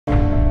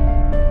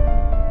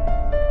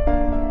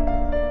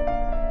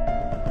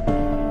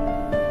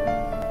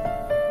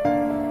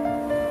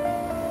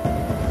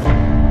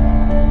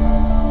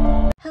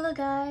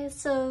Jaemin.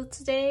 So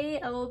today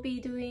I will be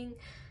doing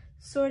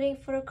sorting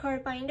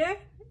photocard binder,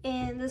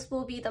 and this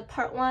will be the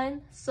part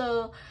 1.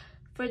 So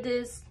for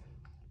this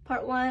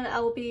part 1, I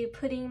will be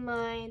putting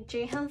my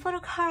Jaemin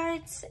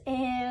photocards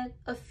and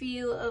a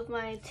few of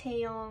my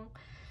Taeyong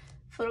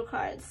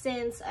photocards,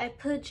 since I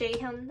put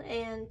Jaemin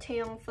and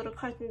Taeyong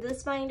photocards in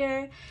this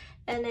binder.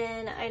 And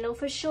then I know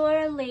for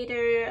sure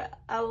later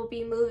I will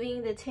be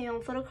moving the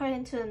Taeyong photocard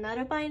into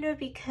another binder,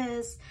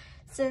 because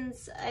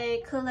since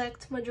I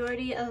collect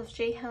majority of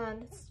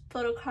Jaehyun's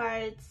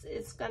photocards,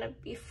 it's gonna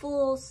be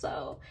full.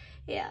 So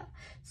yeah,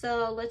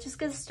 so let's just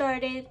get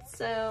started.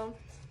 So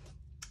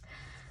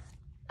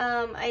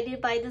I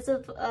did buy this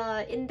of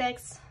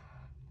index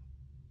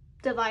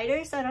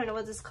dividers. I don't know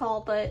what it's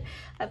called, but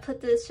I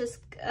put this just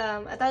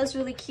I thought it was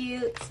really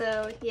cute.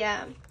 So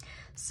yeah,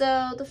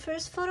 so the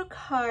first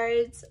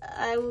photocards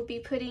I will be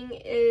putting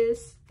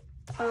is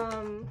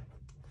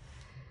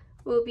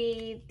will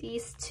be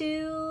these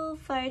 2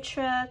 fire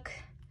truck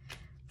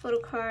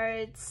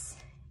photocards,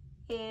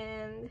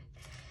 and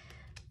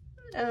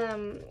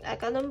I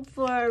got them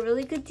for a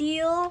really good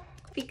deal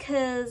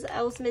because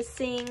I was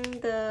missing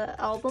the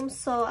album,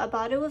 so I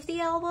bought it with the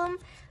album.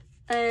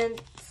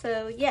 And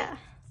so yeah,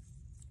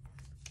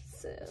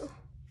 so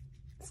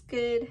it's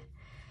good.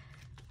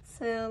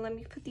 So let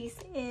me put these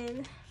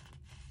in.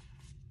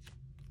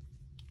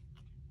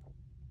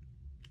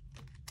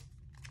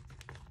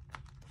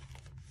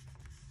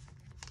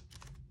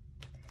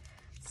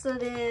 So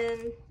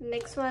then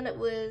next one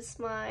was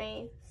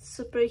my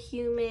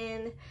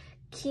Superhuman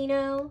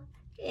Kino,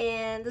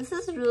 and this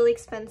is really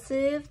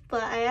expensive,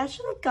 but I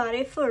actually got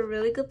it for a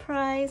really good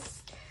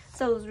price,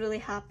 so I was really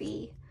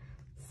happy.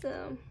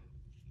 So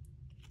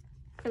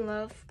in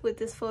love with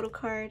this photo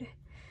card.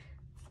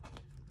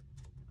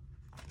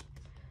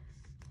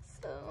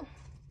 So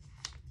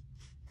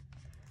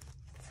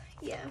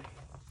yeah,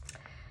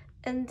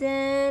 and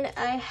then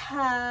I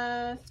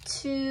have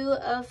 2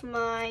 of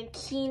my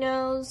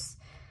Kinos.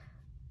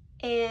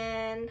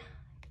 And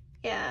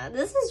yeah,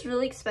 this is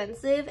really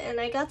expensive,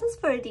 and I got this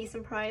for a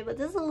decent price, but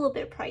this is a little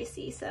bit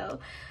pricey. So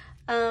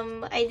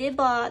I did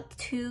bought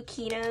 2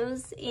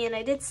 Kinos, and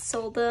I did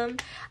sold them.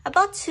 I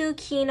bought 2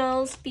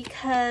 Kinos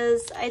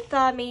because I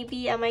thought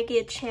maybe I might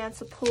get a chance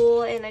to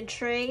pull in a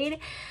trade,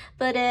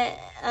 but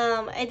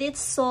I did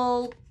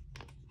sold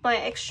my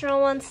extra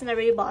ones, and I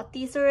already bought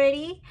these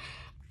already.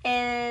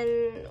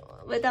 And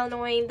without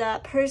knowing,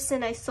 that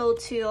person I sold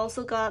to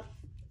also got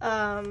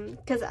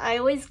because I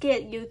always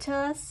get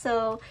Utah,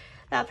 so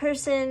that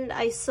person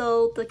I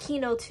sold the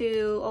Kino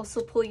to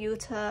also pull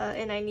Utah,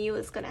 and I knew it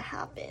was gonna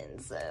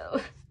happen.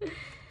 So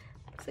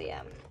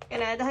yeah,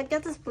 and I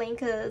got this blank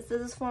because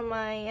this is for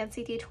my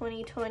NCT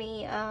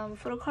 2020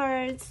 photo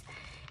cards.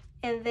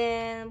 And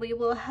then we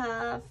will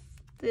have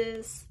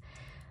this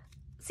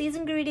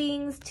season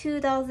greetings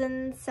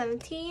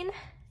 2017.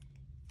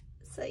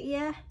 So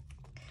yeah,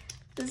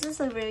 this is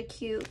a very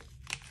cute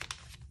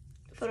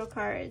photo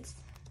cards.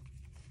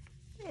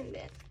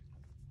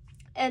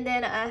 And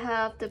then I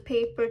have the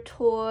paper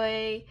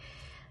toy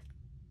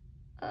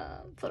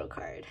photo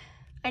card.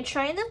 I'm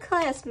trying to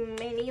collect as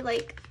many,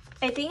 like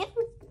I think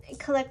I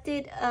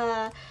collected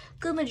a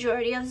good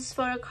majority of these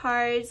photo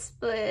cards,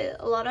 but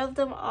a lot of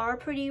them are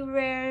pretty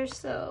rare.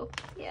 So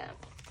yeah,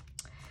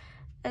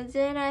 and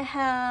then I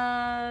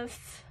have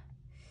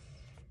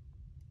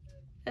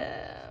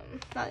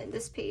not in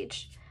this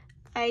page,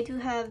 I do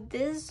have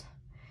this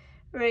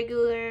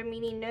regular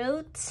mini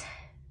notes.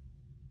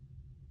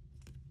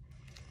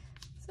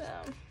 So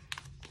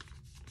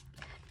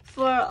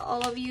for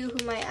all of you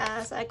who might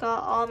ask, I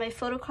got all my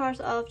photo cards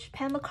of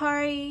Japan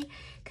Macari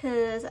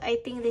because I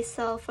think they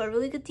sell for a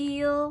really good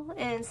deal,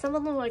 and some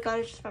of them I got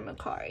it just from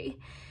Macari.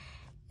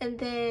 And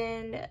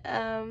then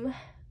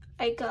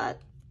I got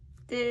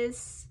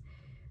this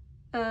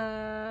this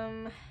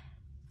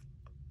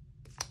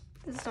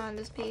is not on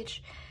this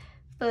page,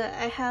 but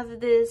I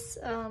have this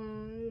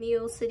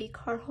Neo City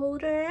card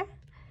holder.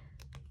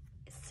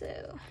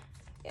 So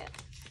yeah.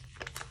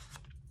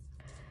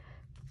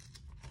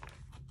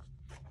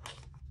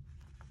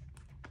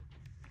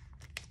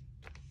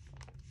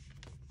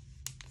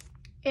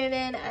 And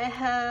then I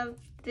have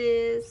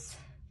this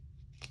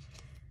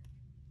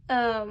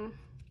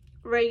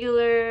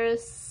regular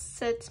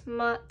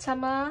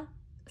Satama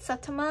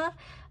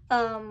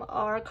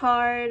R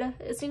card.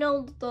 It's, you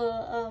know,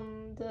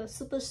 the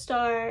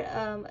Superstar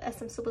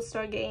SM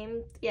Superstar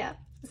game. Yeah,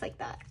 it's like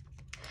that.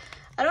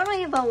 I don't know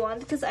if I want,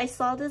 because I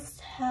saw this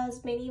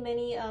has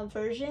many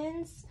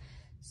versions,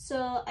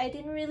 so I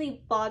didn't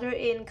really bother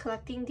in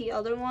collecting the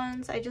other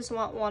ones. I just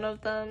want one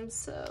of them.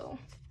 So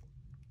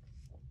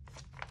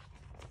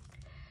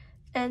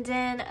and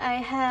then I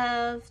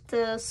have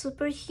the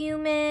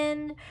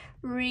Superhuman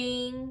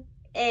Ring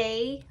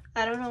A.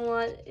 I don't know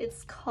what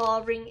it's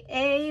called, Ring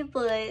A,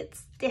 but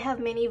they have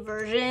many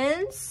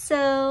versions,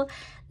 so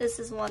this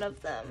is one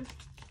of them.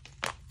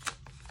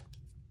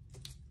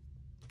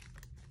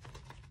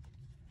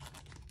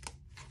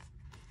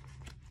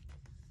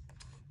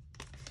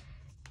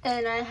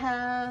 And I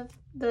have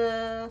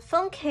the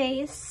phone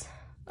case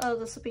of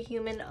the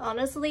Superhuman.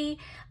 Honestly,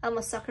 I'm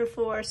a sucker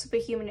for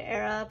Superhuman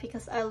era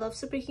because I love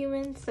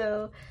Superhuman.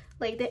 So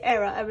like the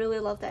era, I really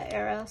love that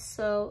era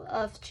so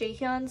of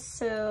Jaehyun.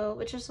 So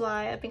which is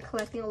why I've been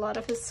collecting a lot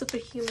of his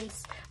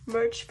Superhumans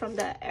merch from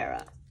that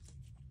era.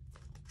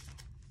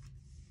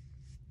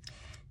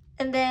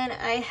 And then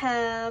I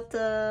have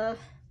the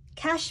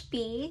Cash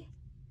Bee.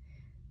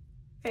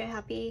 Very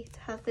happy to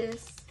have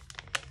this.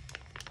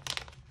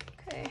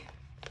 Okay.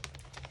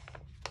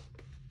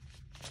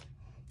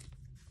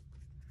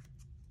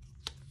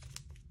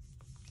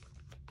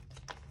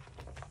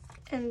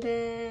 And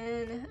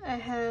then I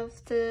have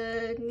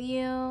the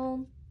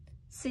Neo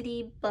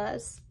City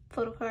Bus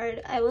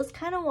photocard. I was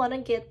kind of want to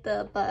get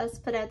the bus,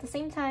 but at the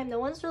same time, no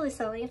one's really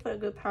selling it for a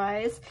good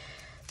price.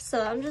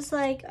 So I'm just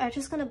like, I'm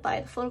just gonna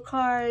buy the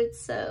photocard.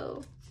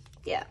 So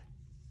yeah.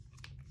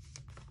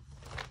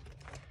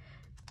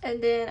 And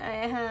then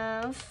I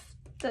have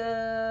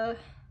the,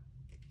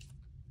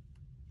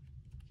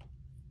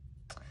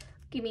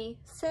 give me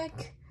a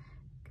sec,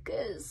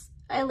 because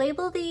I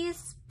labeled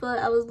these, but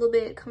I was a little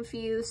bit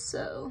confused,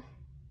 so.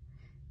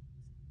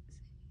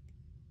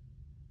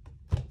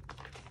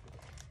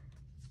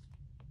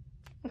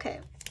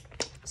 Okay,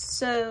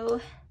 so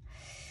I'm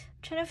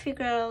trying to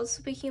figure out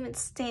Superhuman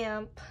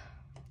stamp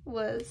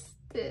was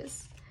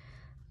this.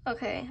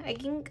 Okay, I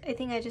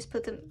think I just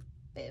put them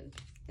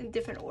in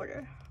different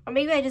order. Or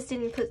maybe I just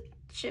didn't put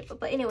ship,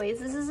 but anyways,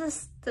 this is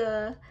just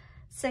the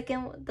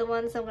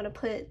ones I'm gonna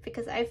put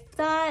because I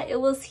thought it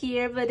was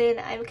here, but then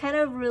I kind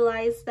of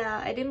realized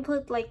that I didn't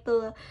put like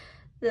the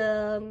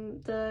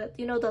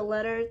you know, the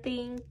letter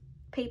thing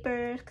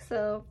paper.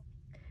 So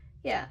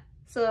yeah,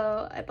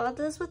 so I bought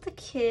this with the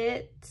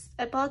kit.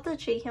 I bought the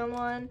Jaehyun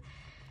one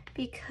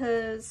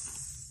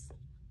because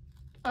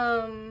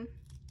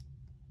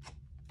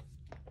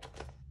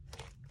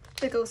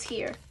it goes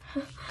here.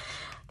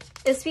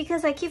 It's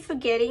because I keep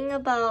forgetting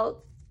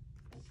about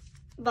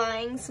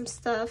buying some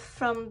stuff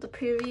from the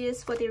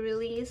previous what they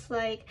released.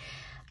 Like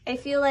I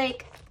feel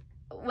like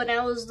when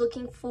I was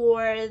looking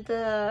for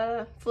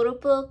the photo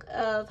book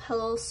of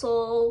Hello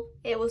Soul,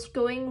 it was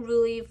going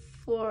really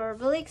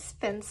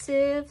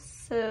expensive,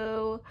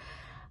 so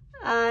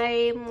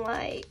I'm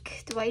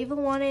like, do I even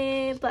want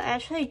it? But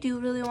actually I do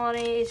really want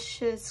it. It's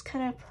just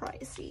kind of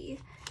pricey.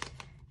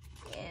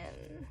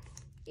 And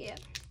yeah.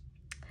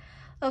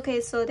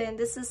 Okay, so then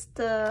this is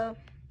the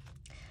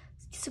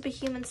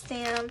Superhuman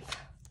stamp.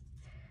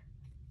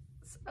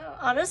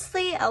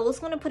 Honestly, I was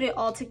gonna put it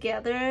all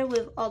together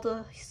with all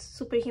the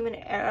Superhuman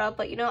era,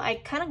 but you know, I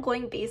kind of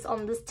going based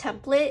on this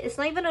template. It's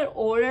not even an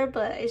order,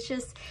 but it's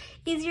just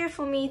easier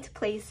for me to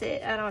place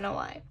it. I don't know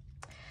why.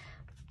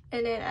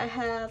 And then I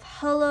have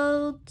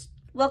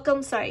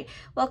Welcome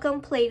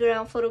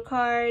Playground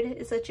photocard.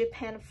 It's a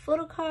Japan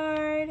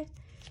photocard.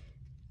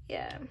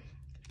 Yeah,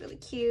 really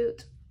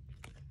cute.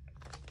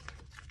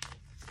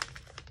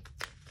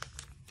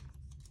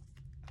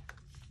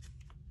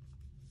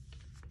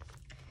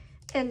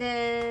 And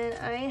then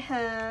I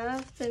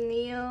have the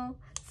Neo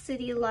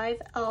City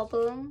Live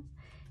album.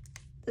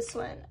 This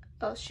one.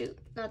 Oh shoot,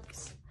 not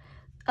this.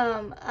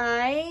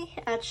 I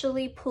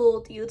actually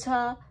pulled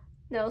Utah.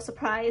 No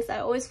surprise, I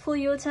always pull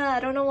Utah. I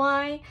don't know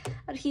why.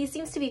 He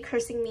seems to be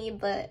cursing me,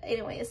 but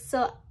anyways.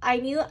 So I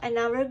knew I'm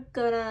never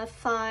gonna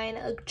find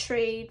a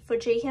trade for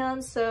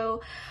Jaehyun,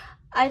 so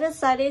I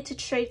decided to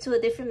trade to a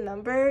different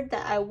member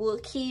that I will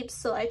keep.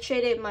 So I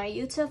traded my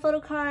Utah photo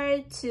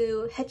card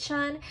to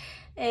Haechan,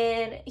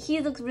 and he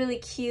looked really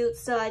cute,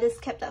 so I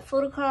just kept that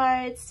photo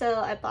card. So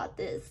I bought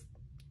this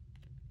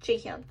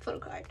Jaehyun photo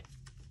card.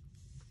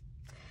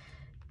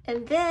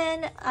 And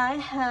then I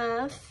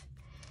have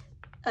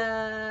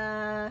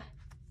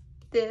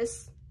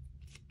this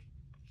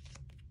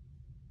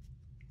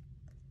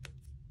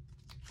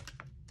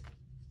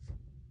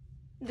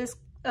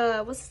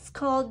what's this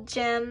called?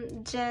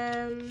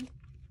 Gem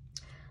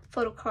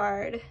photo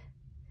card.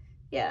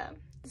 Yeah,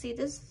 see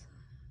this?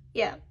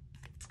 Yeah,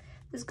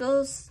 this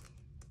goes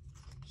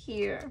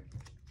here.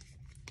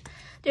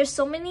 There's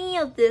so many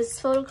of these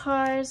photo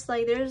cards.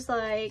 Like there's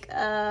like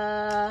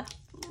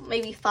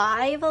maybe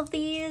 5 of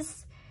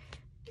these,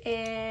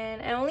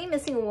 and I'm only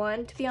missing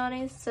one, to be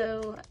honest.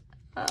 So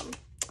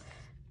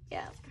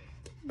yeah,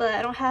 but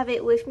I don't have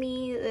it with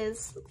me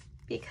is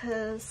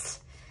because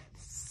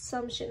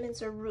some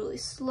shipments are really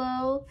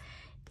slow.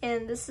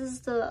 And this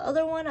is the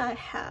other one I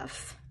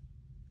have.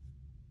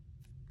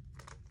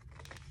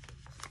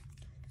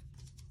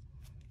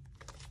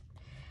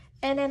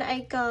 And then I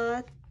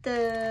got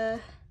the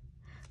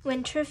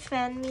winter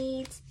fan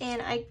meets,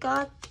 and I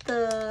got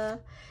the,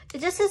 it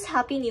just says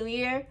Happy New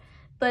Year,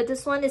 but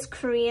this one is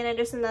Korean, and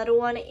there's another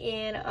one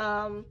in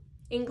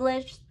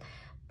English,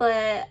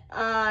 but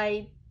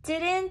I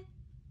didn't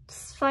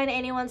find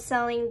anyone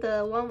selling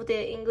the one with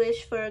the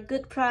English for a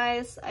good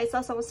price. I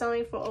saw someone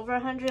selling for over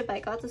 100, but I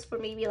got this for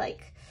maybe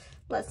like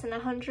less than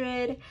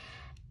 100.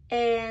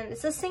 And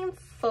it's the same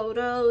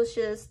photo, it's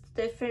just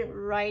different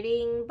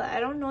writing, but I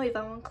don't know if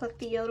I want to collect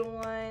the other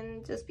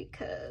one just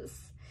because,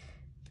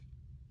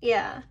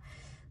 yeah.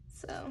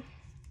 So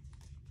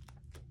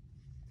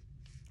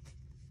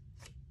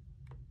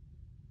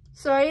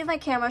Sorry if my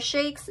camera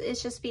shakes,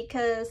 it's just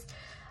because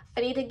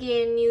I need to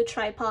get a new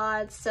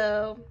tripod,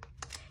 so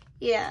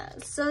yeah.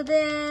 So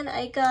then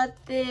I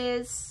got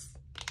this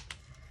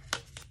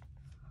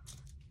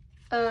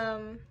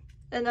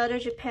another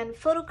Japan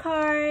photo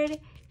card.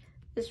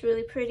 It's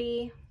really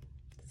pretty,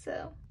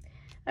 so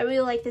I really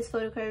like this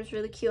photo card. It's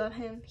really cute of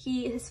him.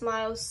 His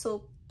smile is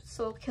so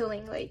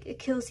killing, like it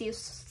kills you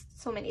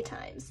so many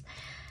times.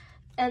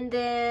 And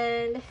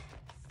then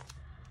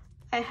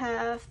I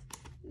have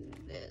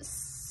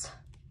this.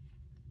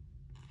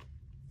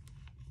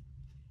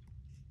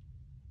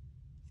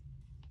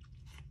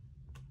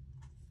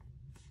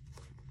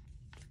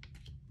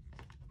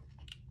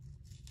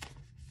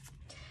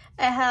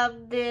 I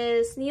have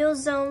this Neo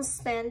Zone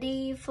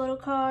standee photo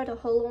card, a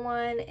hollow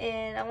one,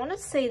 and I want to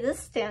say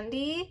this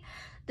standee,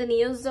 the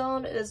Neo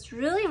Zone, is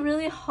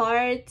really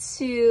hard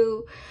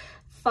to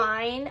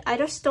find. I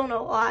just don't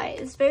know why.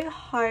 It's very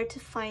hard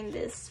to find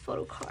this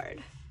photo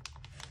card,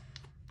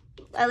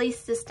 at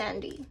least the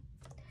standee.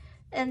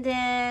 And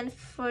then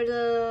for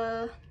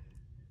the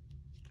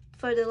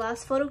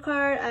last photo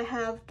card, I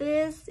have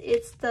this.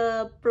 It's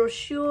the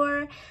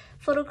brochure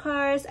photo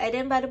cards. I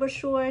didn't buy the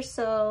brochure,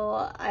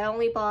 so I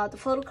only bought the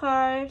photo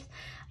cards.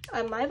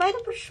 I might buy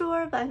the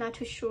brochure, but I'm not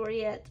too sure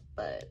yet.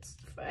 But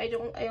I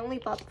only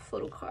bought the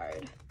photo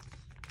card.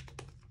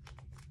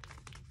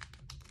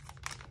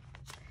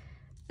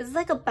 It's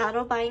like a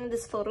battle buying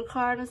this photo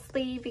card,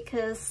 honestly,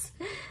 because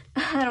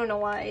I don't know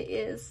why it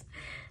is.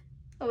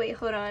 Oh wait,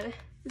 hold on.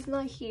 It's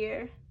not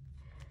here.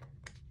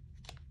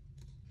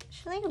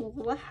 Actually,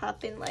 what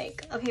happened?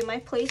 Like, okay, my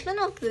placement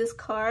of this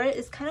card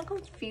is kind of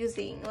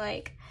confusing.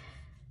 Like,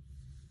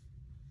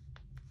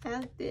 I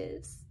have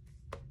this.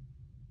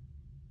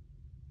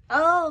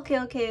 Oh,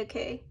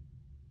 okay.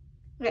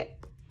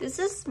 This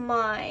is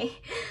my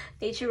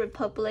Nature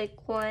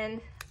Republic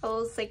one. I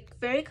was like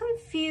very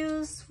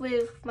confused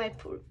with my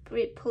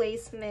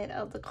placement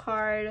of the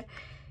card.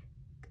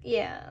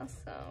 Yeah,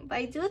 so, but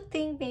I do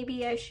think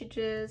maybe I should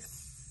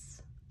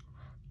just,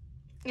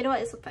 you know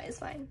what, it's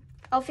fine.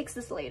 I'll fix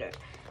this later.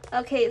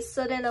 Okay,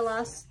 so then the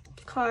last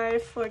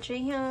card for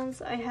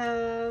Jaehyun's I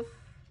have,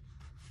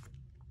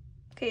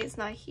 okay, it's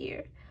not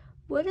here.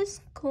 What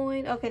is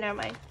going, okay, never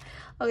mind.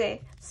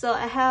 Okay, so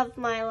I have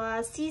my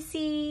last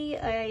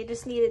CC. I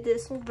just needed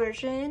this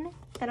version.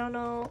 I don't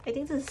know, I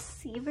think this is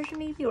C version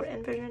maybe, or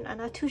N version, I'm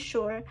not too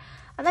sure.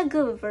 I'm not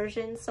good with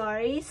version,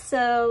 sorry.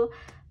 So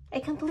I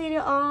completed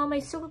all my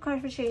circle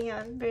cards for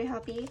Jaehyun, very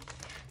happy.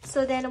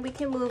 So then we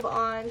can move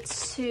on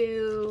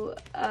to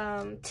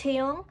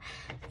Taeyong.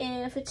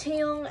 And for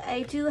Taeyong,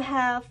 I do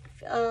have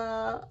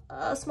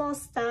a small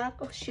stack.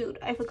 Oh shoot,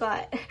 I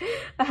forgot.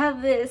 I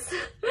have this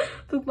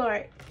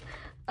bookmark.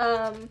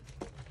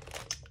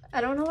 I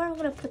don't know where I'm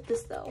gonna put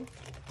this though.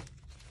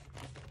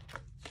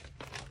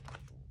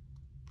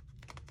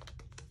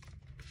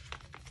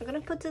 I'm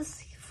gonna put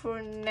this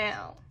for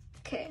now.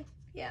 Okay,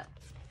 yeah.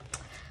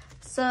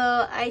 So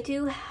I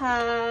do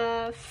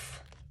have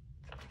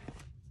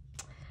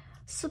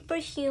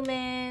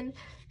Superhuman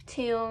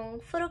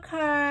Taeyong photo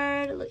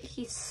card. Look,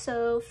 he's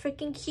so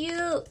freaking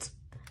cute.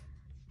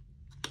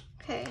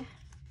 Okay.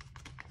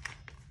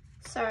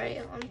 Sorry,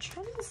 I'm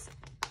trying to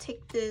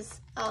take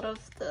this out of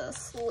the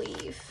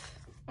sleeve.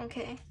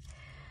 Okay.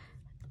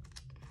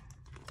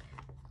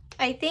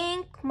 I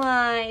think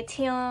my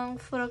Taeyong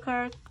photo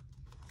card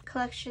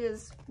collection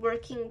is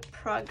work in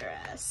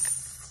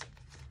progress.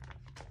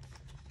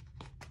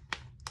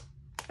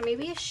 Or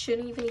maybe I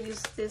shouldn't even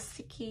use this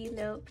sticky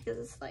note because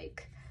it's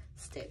like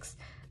sticks.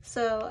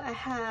 So I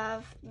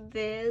have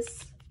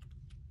this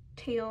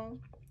Taeyong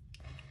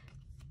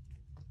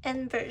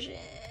N version.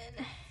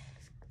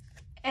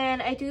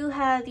 And I do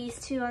have these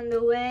two on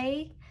the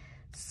way.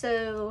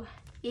 So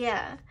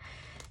yeah.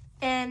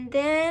 And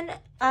then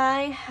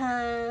I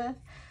have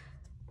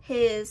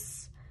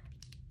his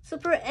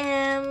Super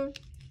M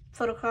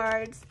photo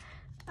cards.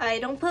 I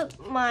don't put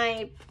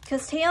my,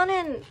 because Taeyeon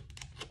and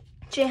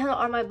Jaehyun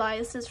are my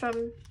biases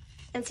from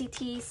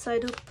NCT, so I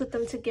do put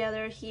them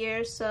together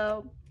here.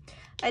 So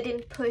I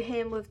didn't put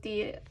him with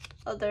the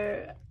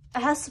other. I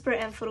have Super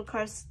M photo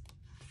cards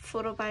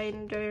photo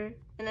binder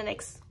in the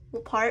next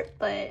part,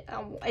 but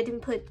I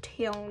didn't put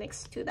Taeyong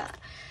next to that.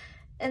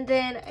 And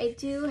then I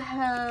do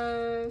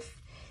have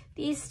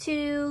these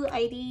two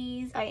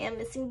IDs. I am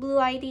missing blue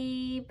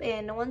ID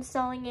and no one's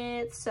selling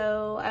it,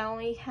 so I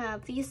only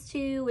have these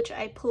two, which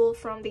I pulled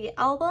from the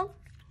album.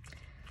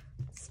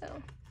 So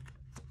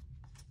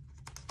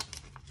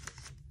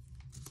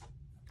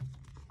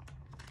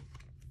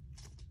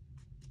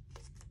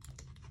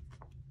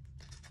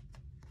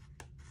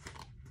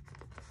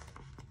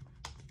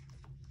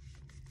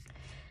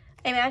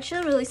I'm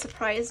actually really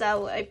surprised that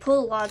I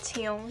pulled a lot of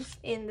Taeyong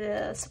in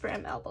the Super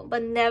M album,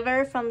 but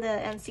never from the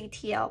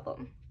NCT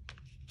album.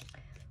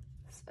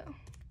 So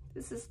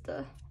this is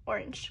the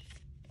orange.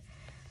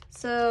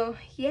 So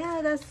yeah,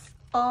 that's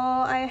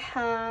all I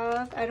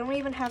have. I don't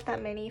even have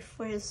that many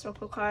for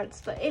historical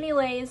cards, but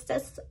anyways,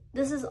 this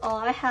is all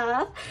I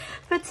have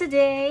for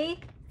today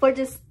for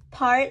this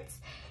part.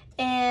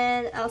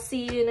 and I'll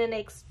see you in the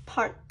next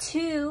part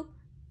 2.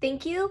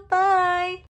 Thank you. Bye.